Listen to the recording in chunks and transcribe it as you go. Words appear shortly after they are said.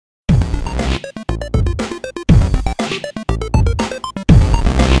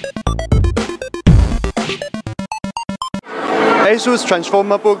Asus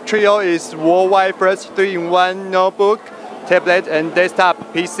Transformer Book Trio is worldwide first 3-in-1 notebook, tablet, and desktop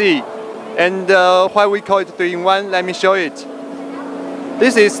PC. And why we call it 3-in-1? Let me show it.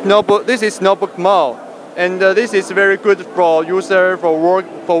 This is notebook mode, and this is very good for user for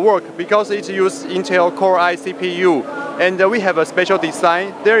work because it uses Intel Core i CPU. And we have a special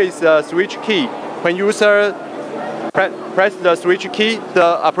design. There is a switch key. When user press the switch key, the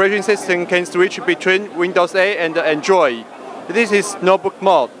operation system can switch between Windows 8 and Android. This is notebook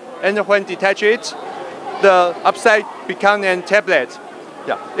mode, and when detach it, the upside becomes a tablet.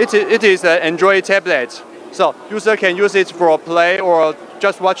 Yeah, it is an Android tablet, so user can use it for play or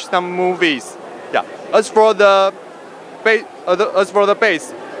just watch some movies. Yeah. As for the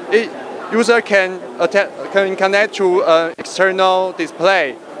base, user can connect to an external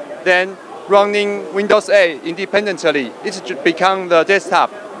display, then running Windows 8 independently. It becomes the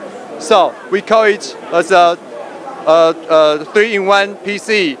desktop. So we call it as a 3-in-1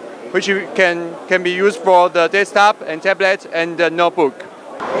 PC, which can be used for the desktop and tablet and the notebook.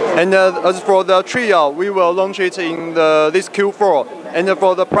 And as for the Trio, we will launch it in this Q4. And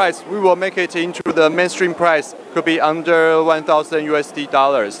for the price, we will make it into the mainstream price, could be under $1,000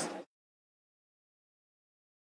 USD.